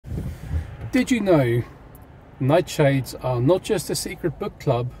Did you know nightshades are not just a secret book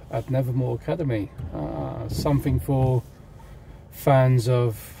club at Nevermore Academy? Something for fans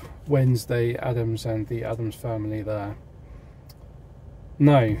of Wednesday Addams and the Addams Family there.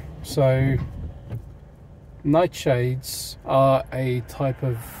 No. So nightshades are a type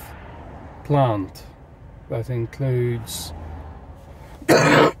of plant that includes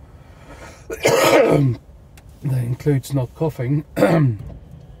not coughing.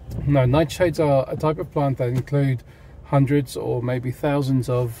 No, nightshades are a type of plant that include hundreds or maybe thousands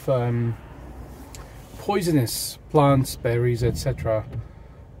of poisonous plants, berries, etc.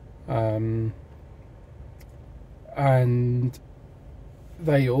 And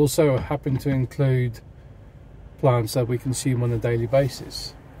they also happen to include plants that we consume on a daily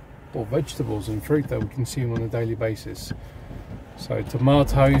basis, or vegetables and fruit that we consume on a daily basis. So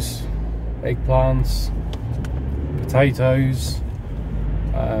tomatoes, eggplants, potatoes,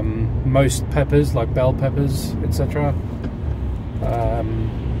 most peppers like bell peppers, etc.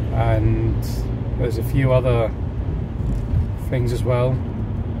 And there's a few other things as well.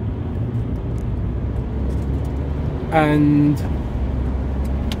 And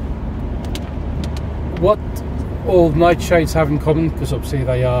what all nightshades have in common, because obviously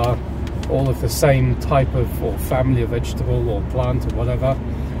they are all of the same type of or family of vegetable or plant or whatever,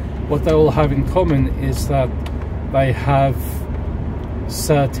 what they all have in common is that they have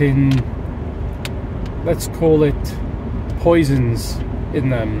certain, let's call it poisons in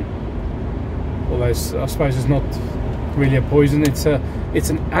them. Although I suppose it's not really a poison, it's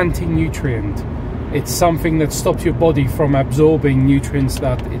an anti-nutrient. It's something that stops your body from absorbing nutrients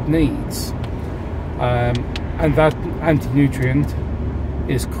that it needs, and that anti-nutrient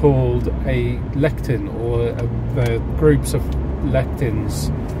is called a lectin, or the groups of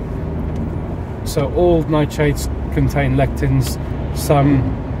lectins. So all nightshades contain lectins, some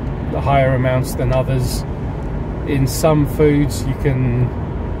higher amounts than others. In some foods you can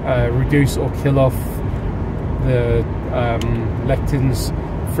reduce or kill off the lectins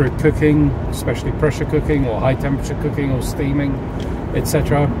through cooking, especially pressure cooking or high temperature cooking or steaming,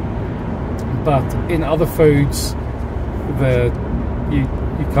 etc. But in other foods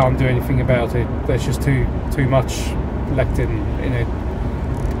you can't do anything about it. There's just too much lectin in it,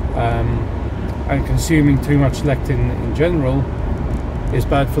 and consuming too much lectin in general is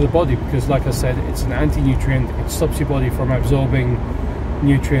bad for the body, because like I said, it's an anti-nutrient. It stops your body from absorbing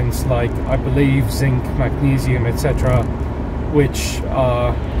nutrients like, I believe, zinc, magnesium, etc., which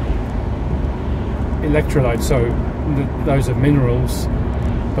are electrolytes. So those are minerals,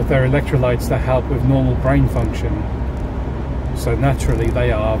 but they're electrolytes that help with normal brain function. So naturally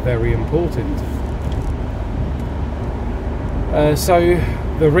they are very important. So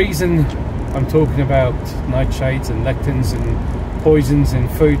the reason I'm talking about nightshades and lectins and poisons in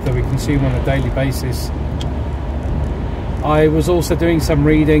food that we consume on a daily basis, I was also doing some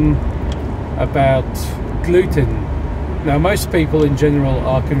reading about gluten. Now, most people in general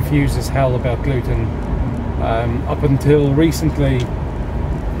are confused as hell about gluten. Up until recently,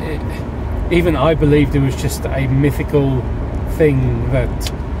 even I believed it was just a mythical thing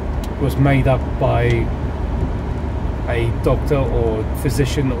that was made up by a doctor or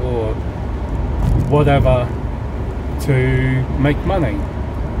physician or whatever to make money.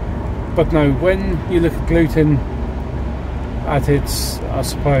 But no, when you look at gluten at its, I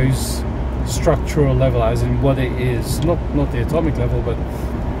suppose, structural level, as in what it is, not the atomic level, but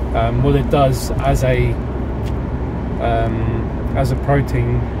what it does as a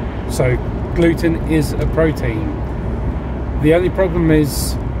protein. So gluten is a protein. The only problem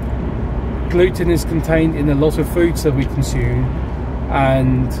is gluten is contained in a lot of foods that we consume,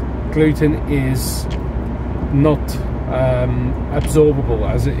 and gluten is not absorbable,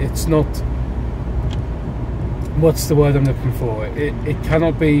 as it's not, what's the word I'm looking for, it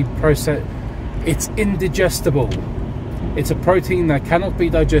cannot be processed. It's indigestible. It's a protein that cannot be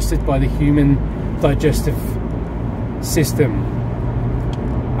digested by the human digestive system.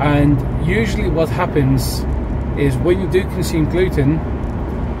 And usually what happens is, when you do consume gluten,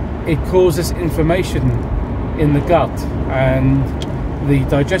 it causes inflammation in the gut and the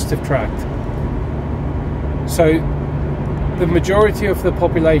digestive tract. So the majority of the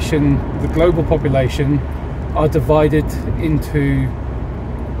population, the global population, are divided into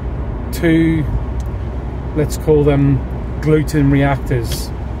two, let's call them gluten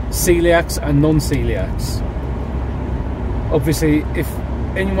reactors: celiacs and non-celiacs. Obviously, if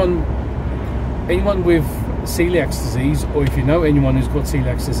anyone with celiac disease, or if you know anyone who's got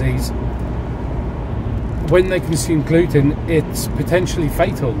celiac disease, when they consume gluten, it's potentially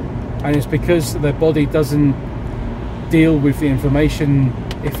fatal, and it's because their body doesn't deal with the inflammation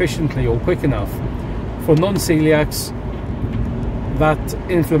efficiently or quick enough. For non-celiacs, that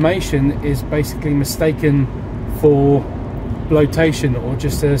inflammation is basically mistaken for bloatation or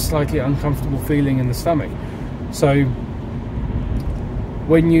just a slightly uncomfortable feeling in the stomach. So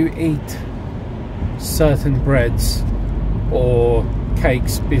when you eat certain breads or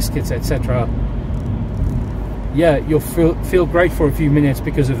cakes, biscuits, etc., yeah, you'll feel great for a few minutes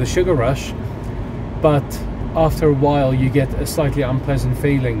because of the sugar rush, but after a while you get a slightly unpleasant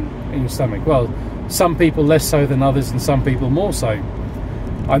feeling in your stomach. Well, some people less so than others, and some people more so.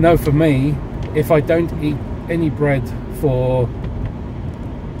 I know for me, if I don't eat any bread for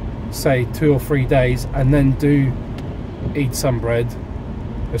say 2 or 3 days and then do eat some bread,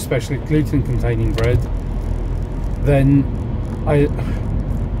 especially gluten containing bread, then I,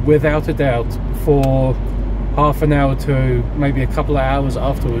 without a doubt, for half an hour to maybe a couple of hours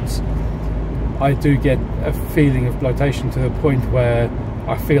afterwards, I do get a feeling of bloatation to the point where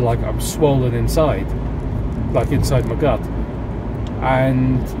I feel like I'm swollen inside, like inside my gut.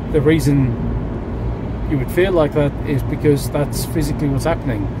 And the reason you would feel like that is because that's physically what's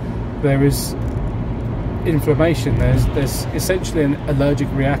happening. There is inflammation, there's essentially an allergic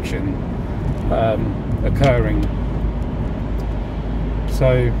reaction occurring.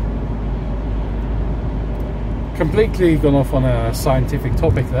 So, completely gone off on a scientific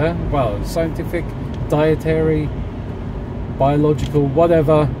topic there. Well, scientific, dietary, biological,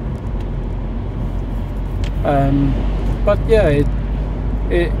 whatever. But yeah,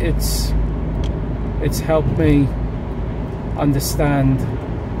 it's helped me understand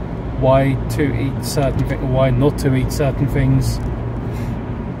why to eat certain things, why not to eat certain things.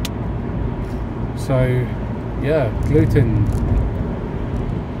 So yeah, gluten,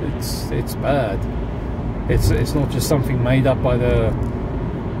 it's bad. It's not just something made up by the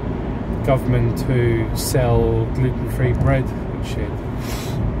government to sell gluten-free bread and shit.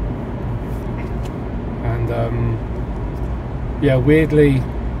 And yeah, weirdly,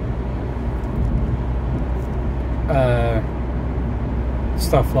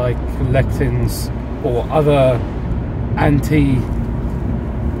 stuff like lectins or other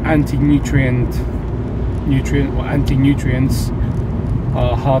anti-nutrients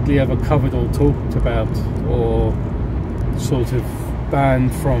are hardly ever covered or talked about, or sort of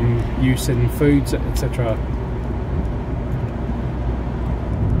banned from use in foods, etc.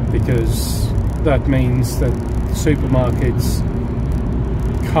 Because that means that supermarkets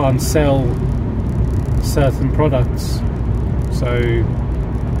can't sell certain products. So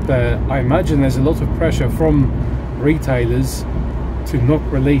I imagine there's a lot of pressure from retailers to not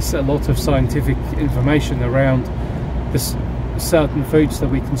release a lot of scientific information around this certain foods that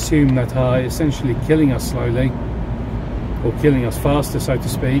we consume that are essentially killing us slowly, or killing us faster, so to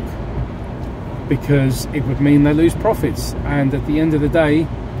speak, because it would mean they lose profits. And at the end of the day,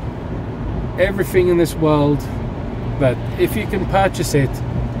 everything in this world, that if you can purchase it,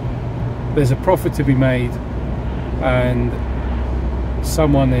 there's a profit to be made, and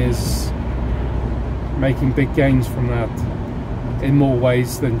someone is making big gains from that in more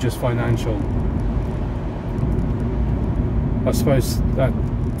ways than just financial. I suppose that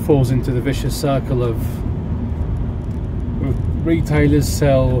falls into the vicious circle of retailers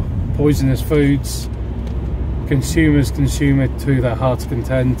sell poisonous foods, consumers consume it to their heart's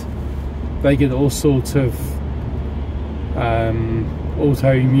content, they get all sorts of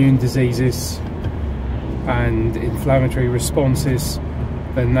autoimmune diseases and inflammatory responses.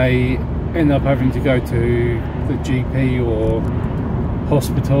 Then they end up having to go to the GP or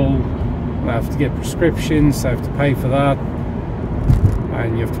hospital. They have to get prescriptions, they have to pay for that,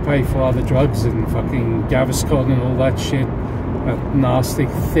 and you have to pay for other drugs and fucking Gaviscon and all that shit, that nasty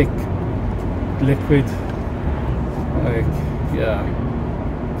thick liquid. Like, yeah.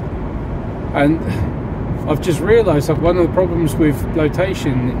 And I've just realised that one of the problems with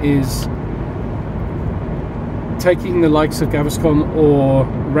bloatation is taking the likes of Gaviscon or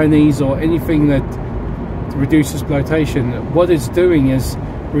Rennies or anything that reduces bloatation. What it's doing is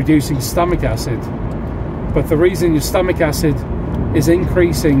reducing stomach acid. But the reason your stomach acid is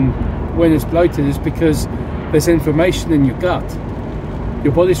increasing when it's bloated is because there's inflammation in your gut.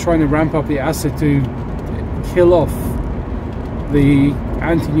 Your body's trying to ramp up the acid to kill off the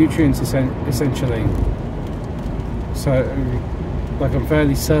anti-nutrients essentially. So like, I'm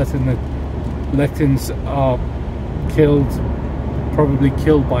fairly certain that lectins are probably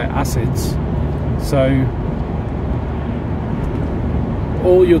killed by acids. So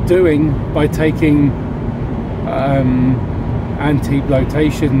all you're doing by taking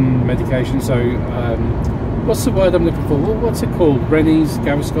anti-bloatation medication, so what's the word I'm looking for? Well, what's it called? Rennies,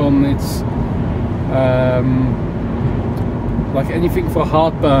 Gaviscon, it's like anything for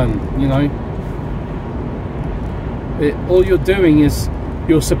heartburn, you know. All you're doing is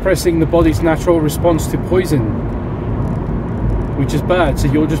you're suppressing the body's natural response to poison, which is bad. So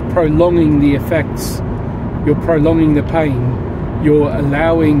you're just prolonging the effects, you're prolonging the pain, you're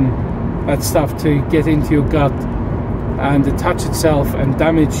allowing that stuff to get into your gut and attach itself and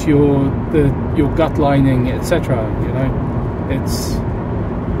damage your gut lining, etc. You know, it's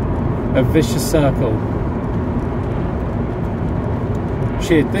a vicious circle.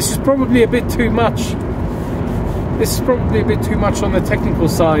 Shit, this is probably a bit too much. This is probably a bit too much on the technical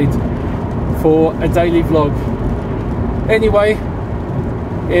side for a daily vlog. Anyway,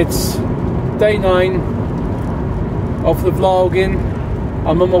 it's day 9 of the vlogging.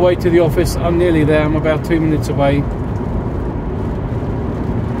 I'm on my way to the office. I'm nearly there. I'm about 2 minutes away.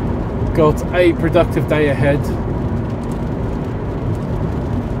 Got a productive day ahead.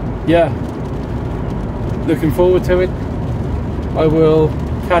 Yeah, looking forward to it. I will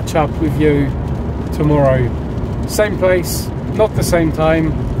catch up with you tomorrow. Same place, not the same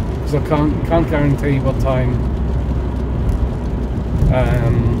time, because I can't guarantee what time.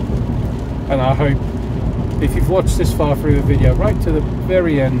 And I hope, if you've watched this far through the video, right to the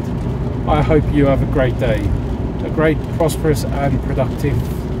very end, I hope you have a great day, a great, prosperous and productive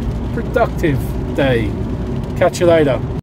day. Catch you later.